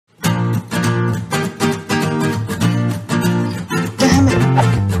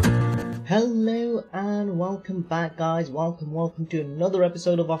welcome back, guys. Welcome to another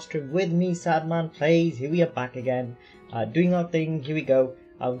episode of Ostriv with me, Sadman Plays. Here we are back again, doing our thing. Here we go.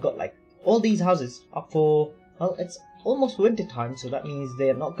 We've got like all these houses up for, well, it's almost winter time, so that means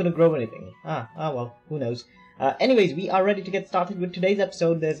they're not going to grow anything. Well, who knows. Anyways, we are ready to get started with today's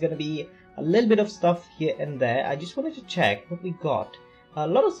episode. There's going to be a little bit of stuff here and there. I just wanted to check what we got. A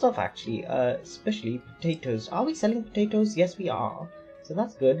lot of stuff actually, especially potatoes. Are we selling potatoes? Yes, we are. So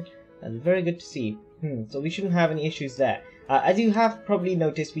that's good. And very good to see. So we shouldn't have any issues there. As you have probably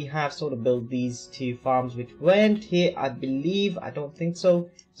noticed, we have sort of built these two farms which weren't here, I believe. I don't think so.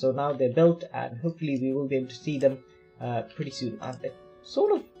 So now they're built, and hopefully we will be able to see them pretty soon. I've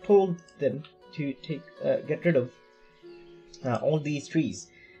sort of told them to get rid of all these trees.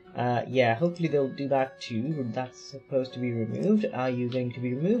 Yeah, hopefully they'll do that too. That's supposed to be removed. Are you going to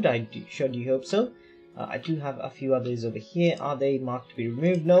be removed? I should you hope so. I do have a few others over here. Are they marked to be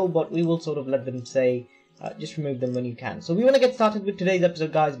removed? No, but we will sort of let them say, just remove them when you can. So we want to get started with today's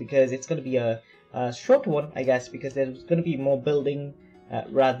episode, guys, because it's going to be a short one, I guess, because there's going to be more building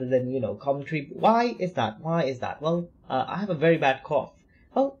rather than, commentary. Why is that? Why is that? Well, I have a very bad cough.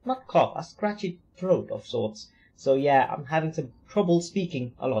 Well, not cough, a scratchy throat of sorts. So yeah, I'm having some trouble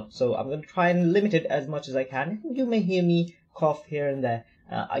speaking a lot. So I'm going to try and limit it as much as I can. You may hear me cough here and there.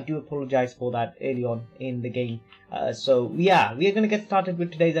 I do apologize for that early on in the game. So yeah, we are going to get started with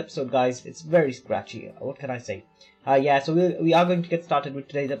today's episode, guys. It's very scratchy. What can I say? Yeah, so we are going to get started with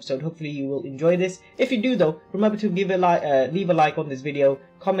today's episode. Hopefully you will enjoy this. If you do, though, remember to leave a like on this video,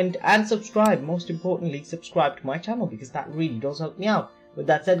 comment, and subscribe. Most importantly, subscribe to my channel, because that really does help me out. With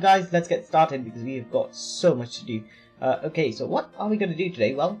that said, guys, let's get started because we have got so much to do. Okay, so what are we going to do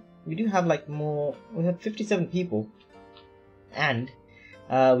today? Well, we do have like more. We have 57 people, and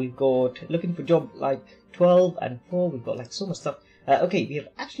we've got looking for job like 12 and 4. We've got like so much stuff. Okay, we have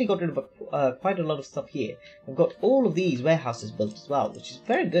actually got rid of quite a lot of stuff here. We've got all of these warehouses built as well, which is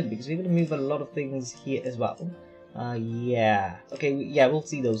very good because we're going to move a lot of things here as well. Yeah. Okay, yeah, we'll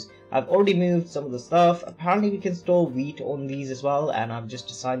see those. I've already moved some of the stuff. Apparently we can store wheat on these as well, and I've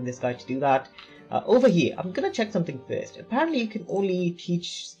just assigned this guy to do that. Over here, I'm going to check something first. Apparently you can only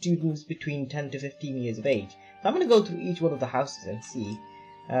teach students between 10 to 15 years of age. So I'm going to go through each one of the houses and see.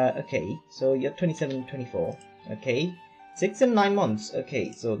 Okay, so you're 27 and 24. Okay, 6 and 9 months.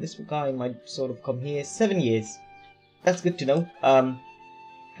 Okay, so this guy might sort of come here. 7 years. That's good to know.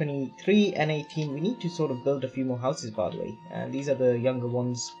 23 and 18. We need to sort of build a few more houses, by the way. And these are the younger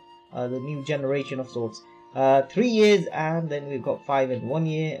ones, the new generation of sorts. 3 years, and then we've got 5 and 1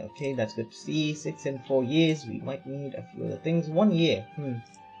 year. Okay, that's good to see. 6 and 4 years. We might need a few other things. 1 year.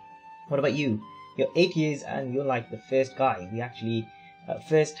 What about you? You're 8 years, and you're like the first guy. We actually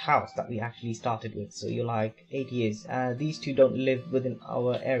first house that we actually started with. So you're like 8 years. These two don't live within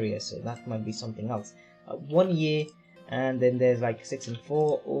our area, so that might be something else. 1 year. And then there's like 6 and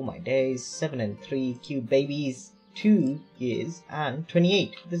 4, oh my days, 7 and 3, cute babies, 2 years, and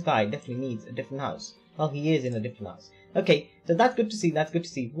 28. This guy definitely needs a different house. Well, he is in a different house. Okay, so that's good to see, that's good to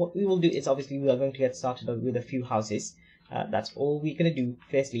see. What we will do is, obviously, we are going to get started with a few houses. That's all we're going to do,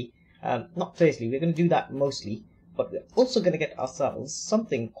 firstly. Not firstly, we're going to do that mostly. But we're also going to get ourselves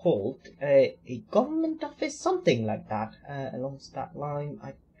something called a government office, something like that, along that line.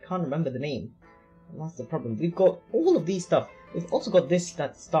 I can't remember the name. That's the problem. We've got all of these stuff. We've also got this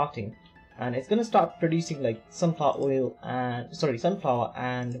that's starting, and it's going to start producing like sunflower oil and sunflower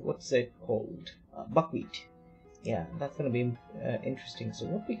and what's it called, buckwheat. Yeah, that's going to be interesting. So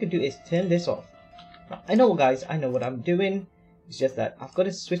what we could do is turn this off. Now, I know, guys, I know what I'm doing. It's just that I've got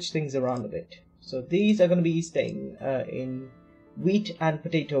to switch things around a bit. So these are going to be staying in wheat and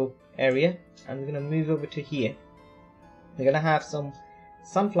potato area, and we're going to move over to here. We're going to have some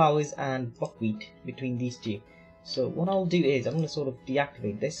sunflowers and buckwheat between these two. So what I'll do is I'm going to sort of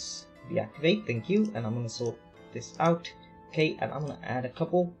deactivate this. Deactivate, thank you. And I'm going to sort this out. Okay, and I'm going to add a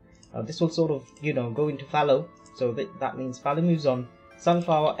couple. This will sort of, go into fallow. So that means fallow moves on.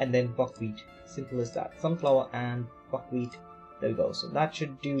 Sunflower and then buckwheat. Simple as that. Sunflower and buckwheat. There we go. So that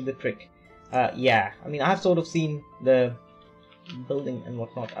should do the trick. Yeah, I mean, I've sort of seen the building and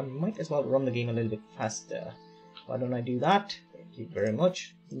whatnot. I might as well run the game a little bit faster. Why don't I do that? Thank you very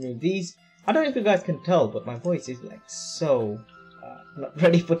much. Remove these. I don't know if you guys can tell, but my voice is like so not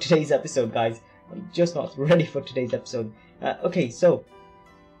ready for today's episode, guys. I'm just not ready for today's episode. Okay, so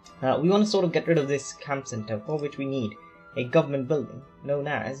we want to sort of get rid of this camp center, for which we need a government building known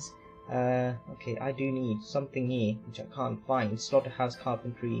as okay, I do need something here which I can't find. Slaughterhouse,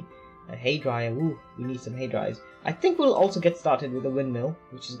 carpentry, a hay dryer. Ooh, we need some hay dryers. I think we'll also get started with a windmill,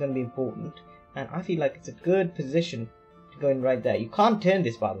 which is going to be important, and I feel like it's a good position to going right there. You can't turn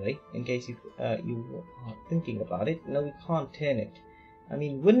this, by the way, in case you you are thinking about it. No, we can't turn it. I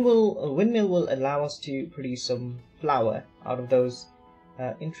mean, windmill will allow us to produce some flour out of those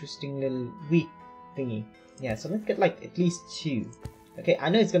interesting little wheat thingy. Yeah, so let's get like at least 2. Okay, I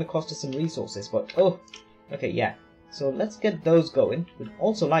know it's going to cost us some resources, but oh, okay, yeah. So let's get those going. We'd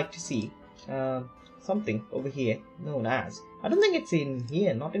also like to see something over here known as, I don't think it's in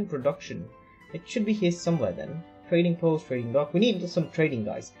here, not in production. It should be here somewhere then. Trading post, trading dock. We need some trading,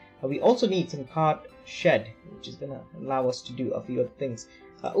 guys. We also need some cart shed, which is going to allow us to do a few other things.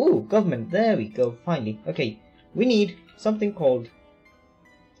 Ooh, government, there we go, finally. Okay, we need something called,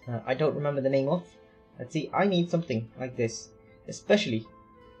 I don't remember the name of. Let's see, I need something like this, especially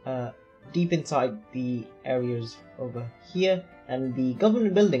deep inside the areas over here. And the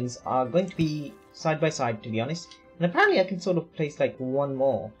government buildings are going to be side by side, to be honest. And apparently I can sort of place like one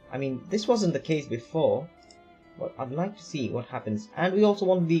more. I mean, this wasn't the case before, but I'd like to see what happens. And we also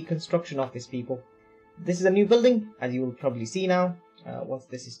want the construction office, people. This is a new building, as you will probably see now, once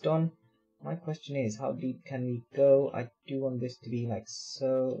this is done. My question is, how deep can we go? I do want this to be like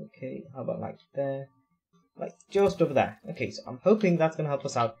so. Okay, how about like there? Like just over there. Okay, so I'm hoping that's going to help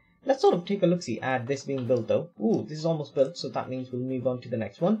us out. Let's sort of take a look-see at this being built though. Ooh, this is almost built, so that means we'll move on to the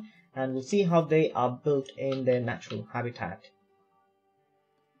next one. And we'll see how they are built in their natural habitat.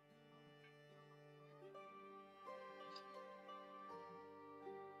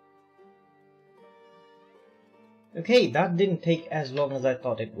 Okay, that didn't take as long as I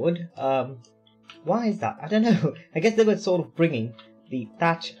thought it would. Why is that? I don't know. I guess they were sort of bringing the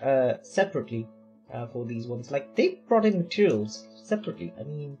thatch separately for these ones. Like, they brought in materials separately. I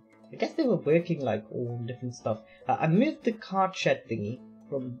mean, I guess they were working like all different stuff. I moved the cart shed thingy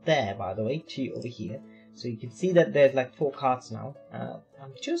from there, by the way, to over here. So you can see that there's like 4 carts now.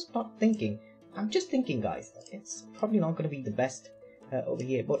 I'm just thinking, guys, that it's probably not going to be the best over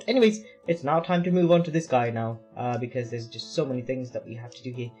here. But anyways, it's now time to move on to this guy now, because there's just so many things that we have to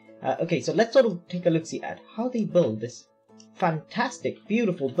do here. Okay, so let's sort of take a look-see at how they build this fantastic,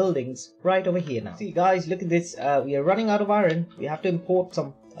 beautiful buildings right over here now. See, guys, look at this. We are running out of iron. We have to import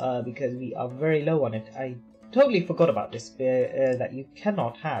some because we are very low on it. I totally forgot about this, that you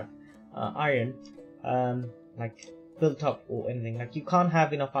cannot have iron like built up or anything. Like, you can't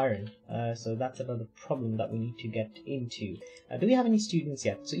have enough iron, so that's another problem that we need to get into. Do we have any students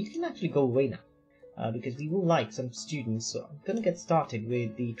yet? So you can actually go away now, because we will like some students. So I'm gonna get started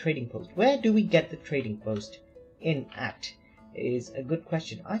with the trading post. Where do we get the trading post in at is a good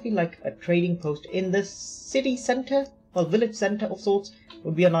question. I feel like a trading post in the city center, well, village center of sorts,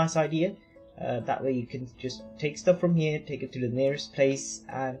 would be a nice idea. That way you can just take stuff from here, take it to the nearest place,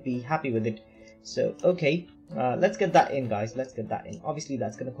 and be happy with it. So, okay, let's get that in, guys. Let's get that in. Obviously,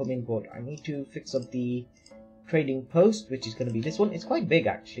 that's going to come in, but I need to fix up the trading post, which is going to be this one. It's quite big,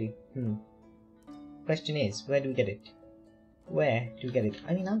 actually. Question is, where do we get it? Where do we get it?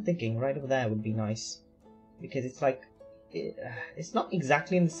 I mean, I'm thinking right over there would be nice, because it's like, it's not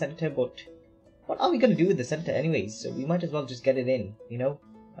exactly in the center, but what are we going to do with the center anyways? So we might as well just get it in, you know?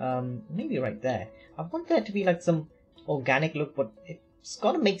 Maybe right there. I want there to be like some organic look, but it's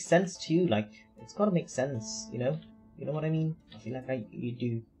got to make sense too. Like, it's got to make sense, you know? You know what I mean? I feel like you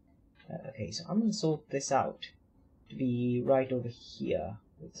do. Okay, so I'm going to sort this out to be right over here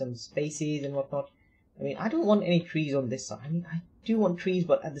with some spaces and whatnot. I mean, I don't want any trees on this side. I mean, I do want trees,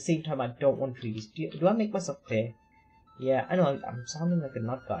 but at the same time, I don't want trees. Do I make myself clear? Yeah, I know I'm sounding like a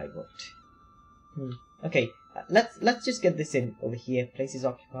nut guy, but okay, let's just get this in over here. Places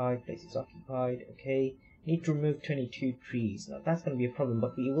occupied, places occupied. Okay, need to remove 22 trees. Now that's going to be a problem,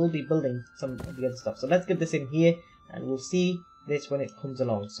 but we will be building some of the other stuff. So let's get this in here, and we'll see this when it comes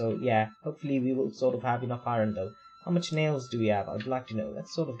along. So yeah, hopefully we will sort of have enough iron though. How much nails do we have? I'd like to know.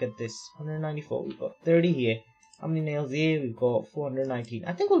 Let's sort of get this. 194. We've got 30 here. How many nails here? We've got 419.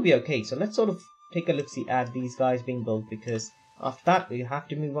 I think we'll be okay. So let's sort of take a look-see at these guys being built, because after that we have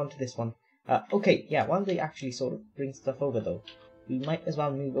to move on to this one. Okay, yeah, while they actually sort of bring stuff over though, we might as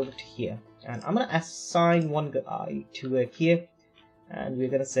well move over to here. And I'm going to assign one guy to work here. And we're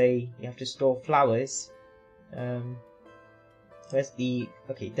going to say you have to store flowers. Where's the...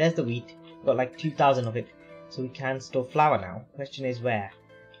 Okay, there's the wheat. We've got like 2,000 of it. So we can store flour now. Question is where?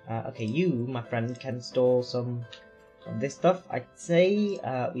 Okay, you, my friend, can store some of this stuff. I'd say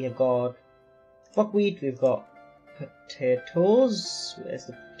we have got buckwheat, we've got potatoes. Where's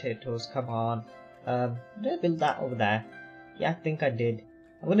the potatoes? Come on. Did I build that over there? Yeah, I think I did.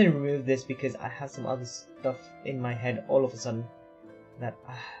 I'm going to remove this because I have some other stuff in my head all of a sudden. That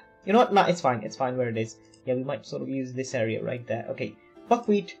you know what? No, it's fine. It's fine where it is. Yeah, we might sort of use this area right there. Okay,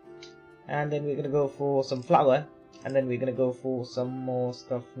 buckwheat. And then we're going to go for some flour. And then we're gonna go for some more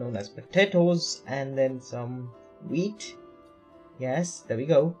stuff known as potatoes, and then some wheat. Yes, there we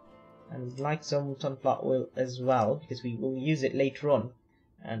go. And we'd like some sunflower oil as well, because we will use it later on.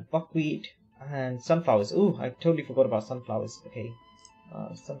 And buckwheat and sunflowers. Ooh, I totally forgot about sunflowers. Okay,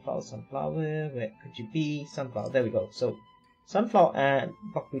 sunflower, where could you be? Sunflower, there we go. So sunflower and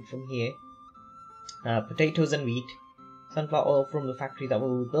buckwheat from here. Potatoes and wheat. Sunflower oil from the factory that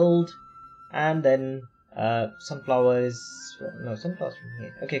we'll build. And then sunflowers from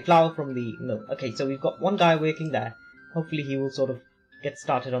here. Okay, flour from the mill. Okay, so we've got one guy working there. Hopefully he will sort of get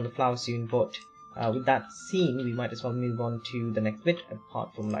started on the flour soon, but with that scene we might as well move on to the next bit.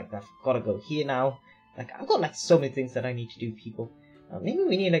 Apart from like I've got to go here now. Like I've got like so many things that I need to do, people. Maybe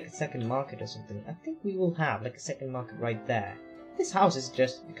we need like a second market or something. I think we will have like a second market right there. This house is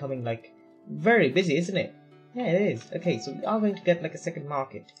just becoming like very busy, isn't it? Yeah, it is. Okay, so we are going to get like a second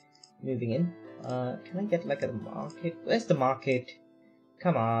market moving in. Can I get like a market? Where's the market?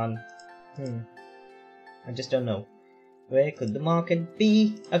 Come on. I just don't know. Where could the market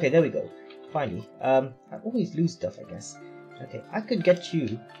be? Okay, there we go. Finally. I always lose stuff, I guess. Okay, I could get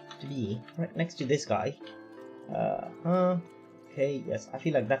you to be right next to this guy. Okay, yes, I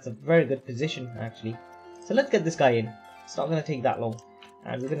feel like that's a very good position, actually. So let's get this guy in. It's not going to take that long.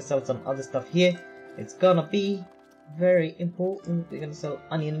 And we're going to sell some other stuff here. It's going to be very important. We're going to sell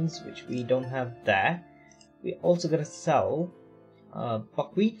onions, which we don't have there. We're also going to sell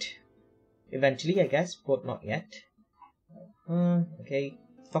buckwheat. Eventually, I guess, but not yet. Okay,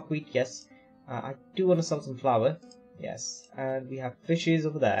 buckwheat, yes. I do want to sell some flour. Yes, and we have fishes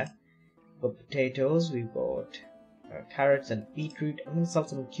over there. We've got potatoes, we've got carrots and beetroot. I'm going to sell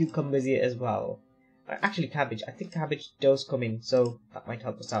some cucumbers here as well. Actually, cabbage. I think cabbage does come in, so that might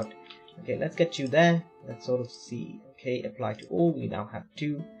help us out. Okay, let's get you there. Let's sort of see. Okay, apply to all. We now have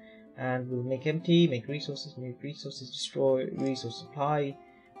 2. And we'll make empty, make resources, destroy, resource supply.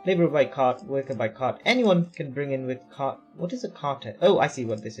 Labor by cart, worker by cart. Anyone can bring in with cart. What is a cart? Oh, I see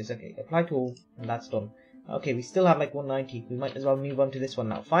what this is. Okay, apply to all, and that's done. Okay, we still have like 190. We might as well move on to this one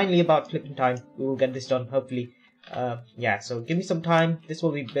now. Finally, about flipping time, we will get this done, hopefully. Yeah, so give me some time. This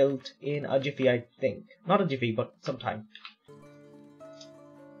will be built in a jiffy, I think. Not a jiffy, but some time.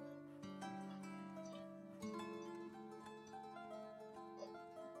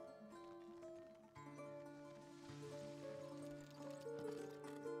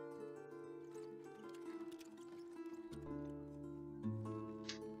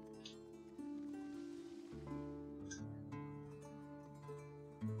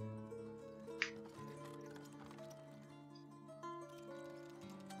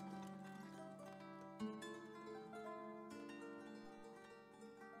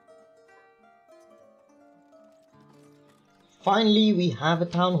 Finally, we have a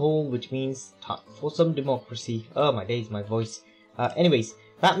town hall, which means time for some democracy. Oh my days, my voice. Anyways,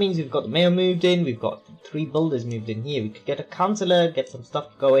 that means we've got the mayor moved in, we've got 3 builders moved in here, we could get a councillor, get some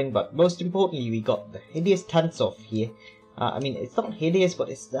stuff going, but most importantly, we got the hideous tents off here. I mean, it's not hideous, but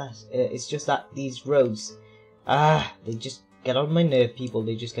it's just that these roads, they just get on my nerve, people,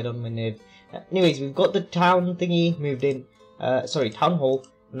 they just get on my nerve. Anyways, we've got the town thingy moved in, town hall.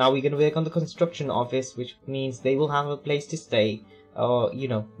 Now we're going to work on the construction office, which means they will have a place to stay, or, you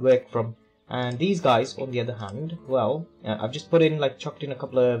know, work from. And these guys, on the other hand, well, I've just chucked in a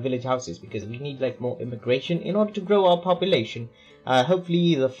couple of village houses, because we need, like, more immigration in order to grow our population.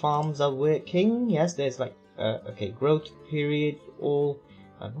 Hopefully the farms are working. Yes, there's, like, okay, growth period, all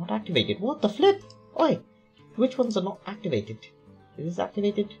not activated. What the flip? Oi, which ones are not activated? Is this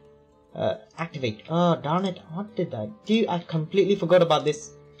activated? Activate. Oh, darn it. What did I do? I completely forgot about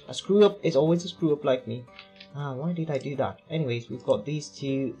this. A screw up is always a screw up like me. Why did I do that? Anyways, we've got these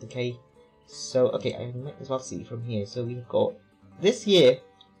 2. Okay. So, okay, I might as well see from here. So we've got this year,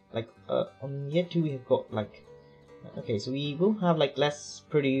 like, on year 2 we have got, like, okay, so we will have, like, less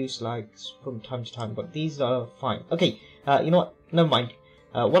produce, like, from time to time, but these are fine. Okay, you know what? Never mind.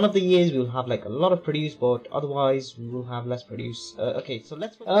 One of the years we'll have like a lot of produce, but otherwise we will have less produce. Okay, so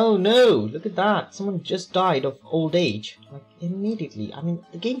let's... Oh no! Look at that! Someone just died of old age. Like, immediately. I mean,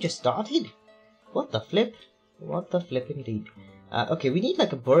 the game just started? What the flip? What the flip indeed. Okay, we need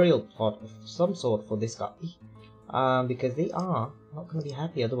like a burial plot of some sort for this guy. Because they are not going to be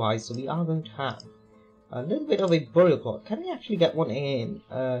happy otherwise, so we are going to have a little bit of a burial plot. Can we actually get one in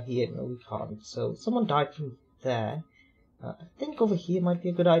here? No, we can't. So, someone died from there. I think over here might be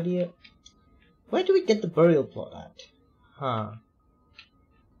a good idea. Where do we get the burial plot at? I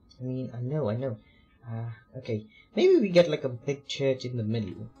mean, I know. Okay, maybe we get like a big church in the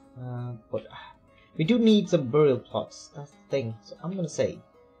middle. But we do need some burial plots. That's the thing. So I'm gonna say,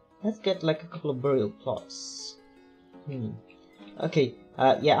 let's get like a couple of burial plots. Okay,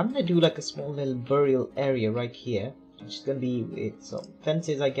 yeah, I'm gonna do like a small little burial area right here, which is gonna be with some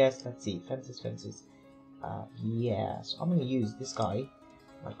fences, I guess. Let's see, fences. Yeah, so I'm gonna use this guy,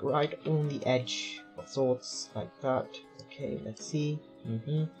 like right on the edge of sorts, like that. Okay, let's see.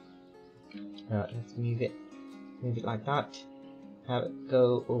 Let's move it like that. Have it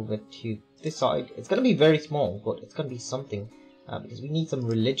go over to this side. It's gonna be very small, but it's gonna be something, because we need some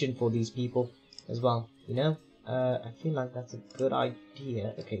religion for these people as well, you know. I feel like that's a good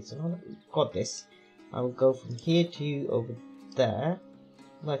idea. Okay, so now that we've got this, I will go from here to over there.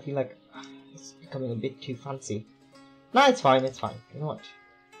 But I feel like it's becoming a bit too fancy. No, it's fine, it's fine. You know what?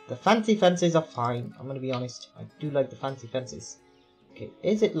 The fancy fences are fine. I'm gonna be honest. I do like the fancy fences. Okay,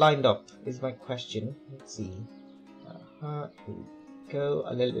 is it lined up? Is my question. Let's see. Here we go.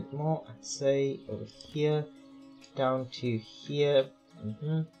 A little bit more. I'd say over here, down to here.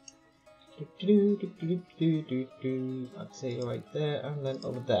 I'd say right there and then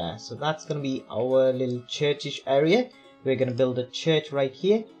over there. So that's gonna be our little churchish area. We're gonna build a church right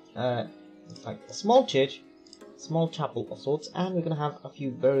here. It's like a small church, small chapel of sorts, and we're gonna have a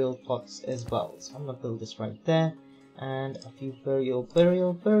few burial plots as well. So I'm gonna build this right there, and a few burial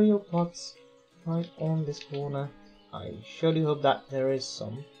plots right on this corner. I surely hope that there is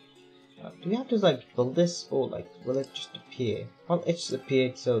some. Do we have to like build this, or like will it just appear? Well, it just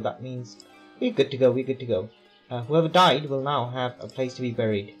appeared, so that means we're good to go. Whoever died will now have a place to be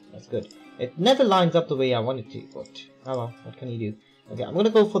buried. That's good. It never lines up the way I want it to, but oh well, what can you do? Okay, I'm gonna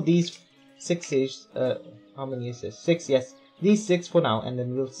go for these 6-ish. How many is this? 6, yes. These 6 for now, and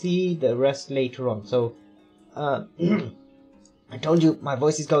then we'll see the rest later on. So, I told you my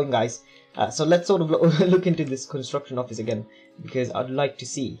voice is going, guys. So let's sort of look into this construction office again, because I'd like to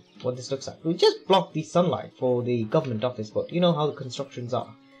see what this looks like. We just blocked the sunlight for the government office, but you know how the constructions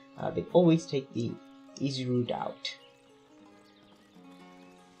are. They always take the easy route out.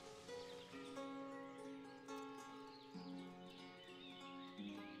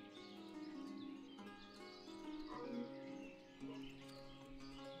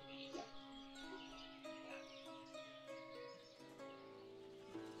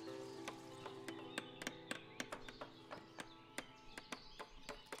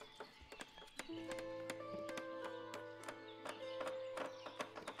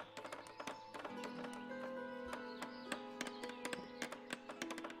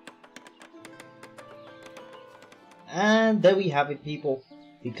 And there we have it, people.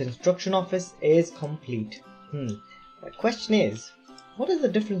 The construction office is complete. The question is, what is the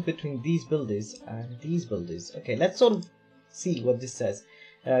difference between these builders and these builders? Okay, let's sort of see what this says.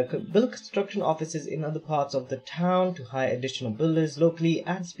 Build construction offices in other parts of the town to hire additional builders locally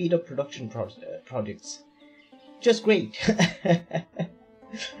and speed up production projects. Just great.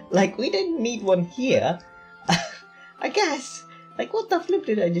 Like, we didn't need one here. I guess. Like, what the flip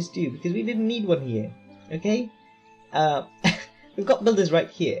did I just do? Because we didn't need one here. Okay? We've got builders right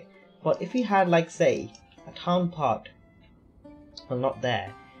here, but if we had, like, say, a town part, well, not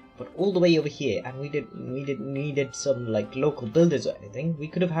there, but all the way over here, and we needed some like local builders or anything, we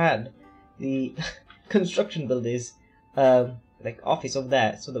could have had the construction builders like office over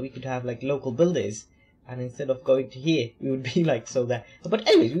there, so that we could have like local builders, and instead of going to here, we would be like so there. But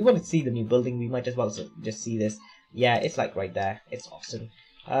anyways, we want to see the new building. We might as well just see this. Yeah, it's like right there. It's awesome.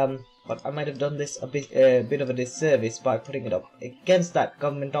 But I might have done this a bit of a disservice by putting it up against that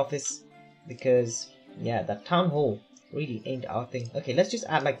government office, because yeah, that town hall really ain't our thing. Okay, let's just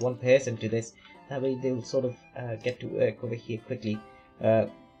add like one person to this. That way they'll sort of get to work over here quickly.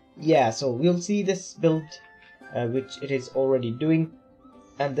 Yeah, so we'll see this build, which it is already doing,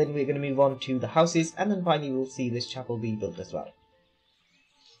 and then we're going to move on to the houses, and then finally we'll see this chapel be built as well.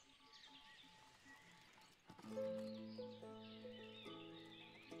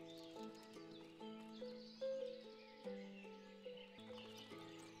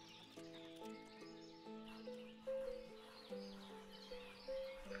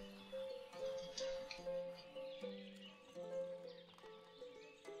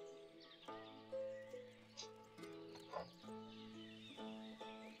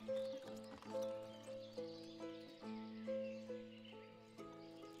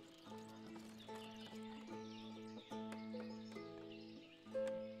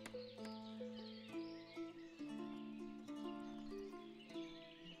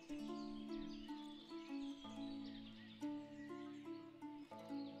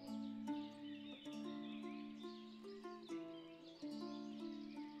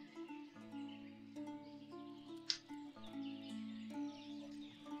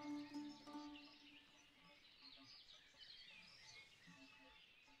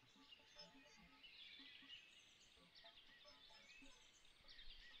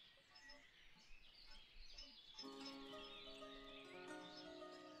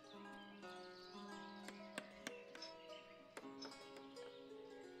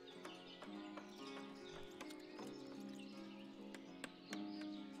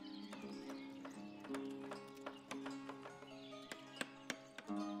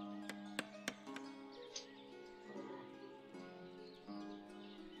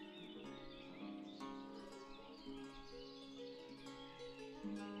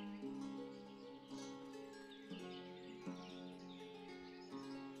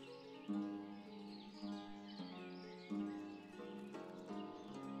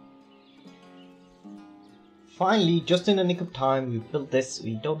 finally, just in the nick of time, we built this.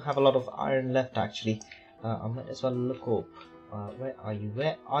 We don't have a lot of iron left actually. I might as well look up. Where are you?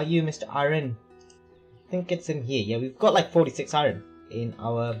 Where are you, Mr. Iron? I think it's in here. Yeah, we've got like 46 iron in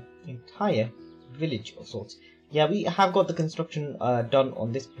our entire village of sorts. Yeah, we have got the construction done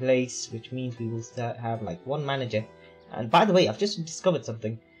on this place, which means we will have like one manager. And by the way, I've just discovered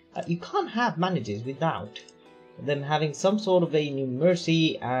something. You can't have managers without them having some sort of a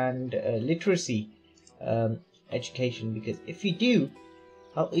numeracy and literacy education, because if you do,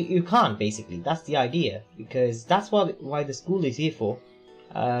 well, you can't basically. That's the idea, because that's why the school is here for,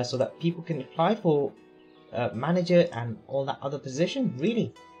 so that people can apply for manager and all that other position,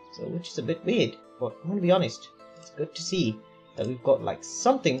 really. So, which is a bit weird, but I'm gonna be honest, it's good to see that we've got like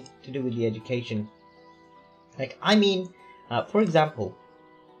something to do with the education. Like, I mean, for example,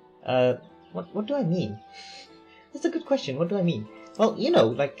 what do I mean? That's a good question. What do I mean? Well, you know,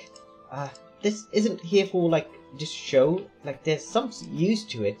 like, this isn't here for like just show. Like, there's some use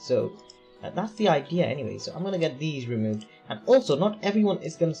to it. So that's the idea, anyway. So I'm gonna get these removed, and also not everyone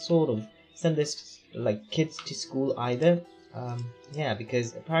is gonna sort of send this like kids to school either. Yeah,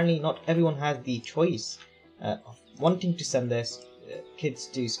 because apparently not everyone has the choice of wanting to send their kids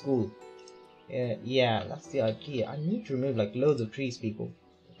to school. Yeah, that's the idea. I need to remove like loads of trees, people.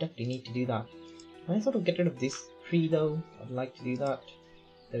 I definitely need to do that. Can I sort of get rid of this tree though? I'd like to do that.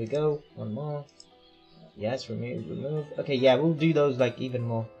 There we go. One more. Yes, remove. Okay, yeah, we'll do those like even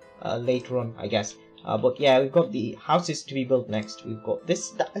more later on, I guess. But yeah, we've got the houses to be built next. We've got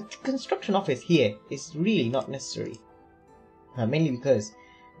this. The construction office here is really not necessary. Mainly because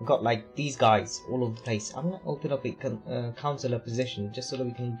we've got like these guys all over the place. I'm gonna open up a counselor position just so that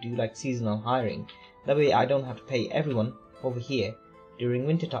we can do like seasonal hiring. That way I don't have to pay everyone over here during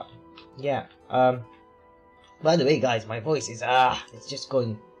winter time. Yeah. By the way, guys, my voice is it's just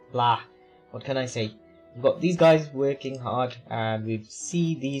going blah. What can I say? We've got these guys working hard, and we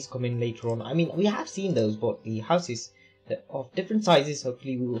see these come in later on. I mean, we have seen those, but the houses of different sizes.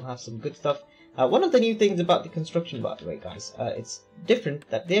 Hopefully, we will have some good stuff. One of the new things about the construction, by the way, guys, it's different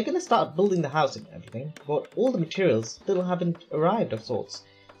that they're going to start building the house and everything, but all the materials still haven't arrived of sorts.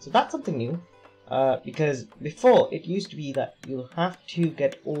 So that's something new, because before it used to be that you'll have to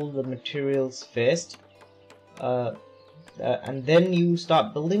get all the materials first, and then you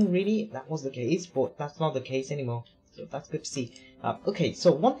start building. Really, that was the case, but that's not the case anymore. So that's good to see. Okay,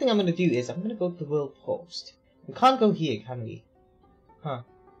 so one thing I'm going to do is I'm going to go to the world post. We can't go here, can we? Huh.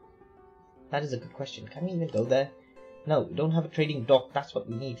 That is a good question. Can we even go there? No, we don't have a trading dock. That's what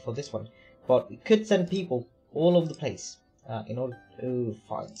we need for this one. But we could send people all over the place in order to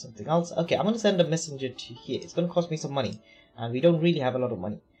find something else. Okay, I'm going to send a messenger to here. It's going to cost me some money. And we don't really have a lot of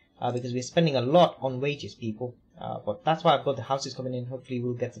money. Because we're spending a lot on wages, people. But that's why I've got the houses coming in. Hopefully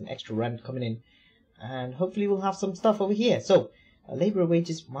we'll get some extra rent coming in. And hopefully we'll have some stuff over here. So, labor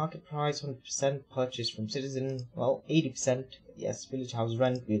wages, market price, 100% purchase from citizen. Well, 80%. Yes, village house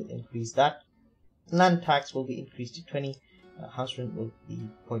rent, we'll increase that. Land tax will be increased to 20. House rent will be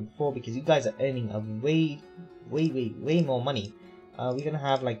 0.4 because you guys are earning a way more money. We're going to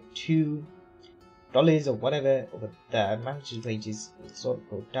have like $2 or whatever over there. Manager's wages will sort of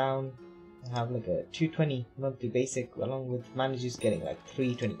go down. I have like a 220 monthly basic, along with managers getting like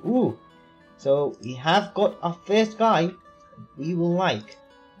 320. Ooh! So we have got our first guy. We will like.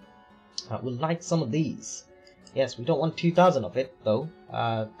 We'll like some of these. Yes, we don't want 2,000 of it though.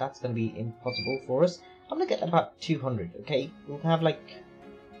 That's gonna be impossible for us. I'm gonna get about 200. Okay, we'll have like.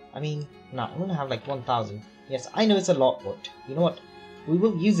 I mean, no, I'm gonna have like 1,000. Yes, I know it's a lot, but you know what? We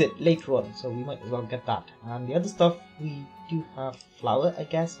will use it later on, so we might as well get that. And the other stuff, we do have flour, I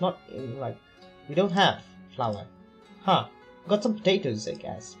guess. Not in, like, we don't have flour. Huh. Got some potatoes, I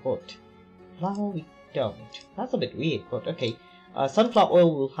guess, but flour we don't. That's a bit weird, but okay. Sunflower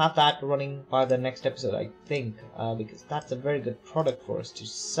oil, we'll have that running by the next episode, I think, because that's a very good product for us to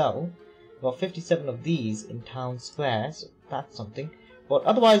sell. We've got 57 of these in town square, so that's something. But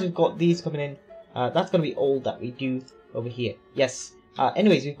otherwise, we've got these coming in. That's going to be all that we do over here. Yes.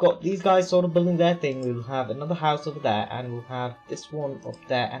 Anyways, we've got these guys sort of building their thing. We'll have another house over there, and we'll have this one up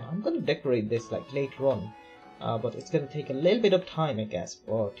there. And I'm going to decorate this like later on, but it's going to take a little bit of time, I guess.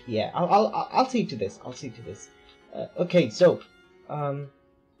 But yeah, I'll see to this. I'll see to this. Okay, so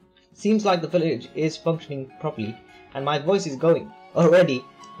seems like the village is functioning properly, and my voice is going already.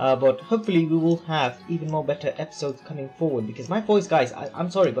 But hopefully we will have even more better episodes coming forward, because my voice, guys, I'm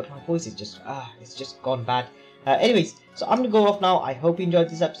sorry, but my voice is just it's just gone bad. Anyways, so I'm gonna go off now. I hope you enjoyed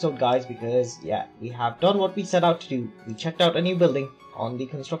this episode, guys, because yeah, we have done what we set out to do. We checked out a new building on the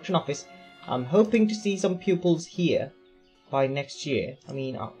construction office. I'm hoping to see some pupils here by next year. I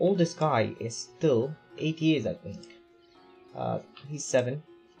mean, our oldest guy is still 8 years, I think. He's 7.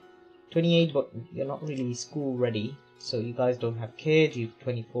 28, but you're not really school ready, so you guys don't have kids. You're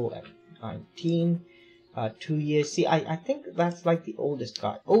 24 and 19. 2 years. See, I think that's like the oldest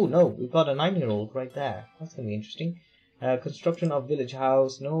guy. Oh no, we've got a 9-year-old right there. That's gonna be interesting. Construction of village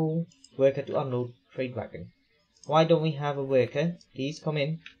house. No worker to unload trade wagon. Why don't we have a worker? Please come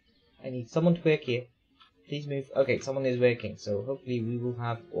in. I need someone to work here. Please move. Okay, someone is working, so hopefully we will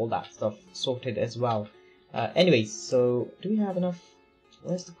have all that stuff sorted as well. Anyways, so do we have enough?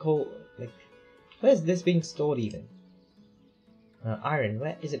 Where's the coal? Like, where's this being stored even? Iron.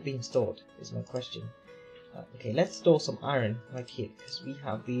 Where is it being stored? Is my question. Okay, let's store some iron right here because we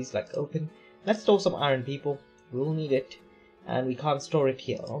have these like open. Let's store some iron, people. We'll need it, and we can't store it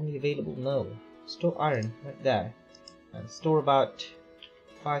here. Only available. No. Store iron right there, and store about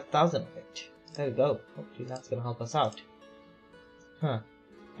 5,000 of it. There we go. Hopefully that's gonna help us out. Huh.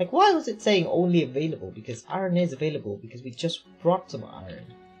 Like, why was it saying only available? Because iron is available, because we just brought some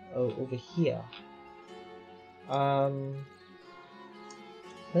iron. Oh, over here.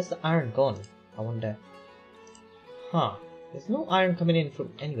 Where's the iron gone? I wonder. Huh. There's no iron coming in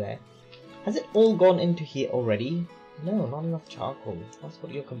from anywhere. Has it all gone into here already? No, not enough charcoal. That's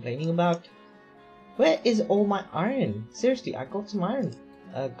what you're complaining about? Where is all my iron? Seriously, I got some iron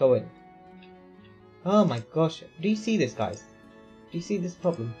going. Oh my gosh. Do you see this, guys? Do you see this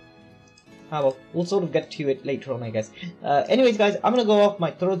problem? Ah well, we'll sort of get to it later on, I guess. Anyways, guys, I'm gonna go off.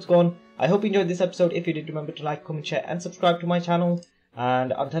 My throat's gone. I hope you enjoyed this episode. If you did, remember to like, comment, share, and subscribe to my channel.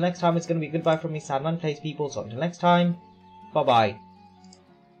 And until next time, it's gonna be goodbye from me, Sadman Plays, people. So until next time, bye-bye.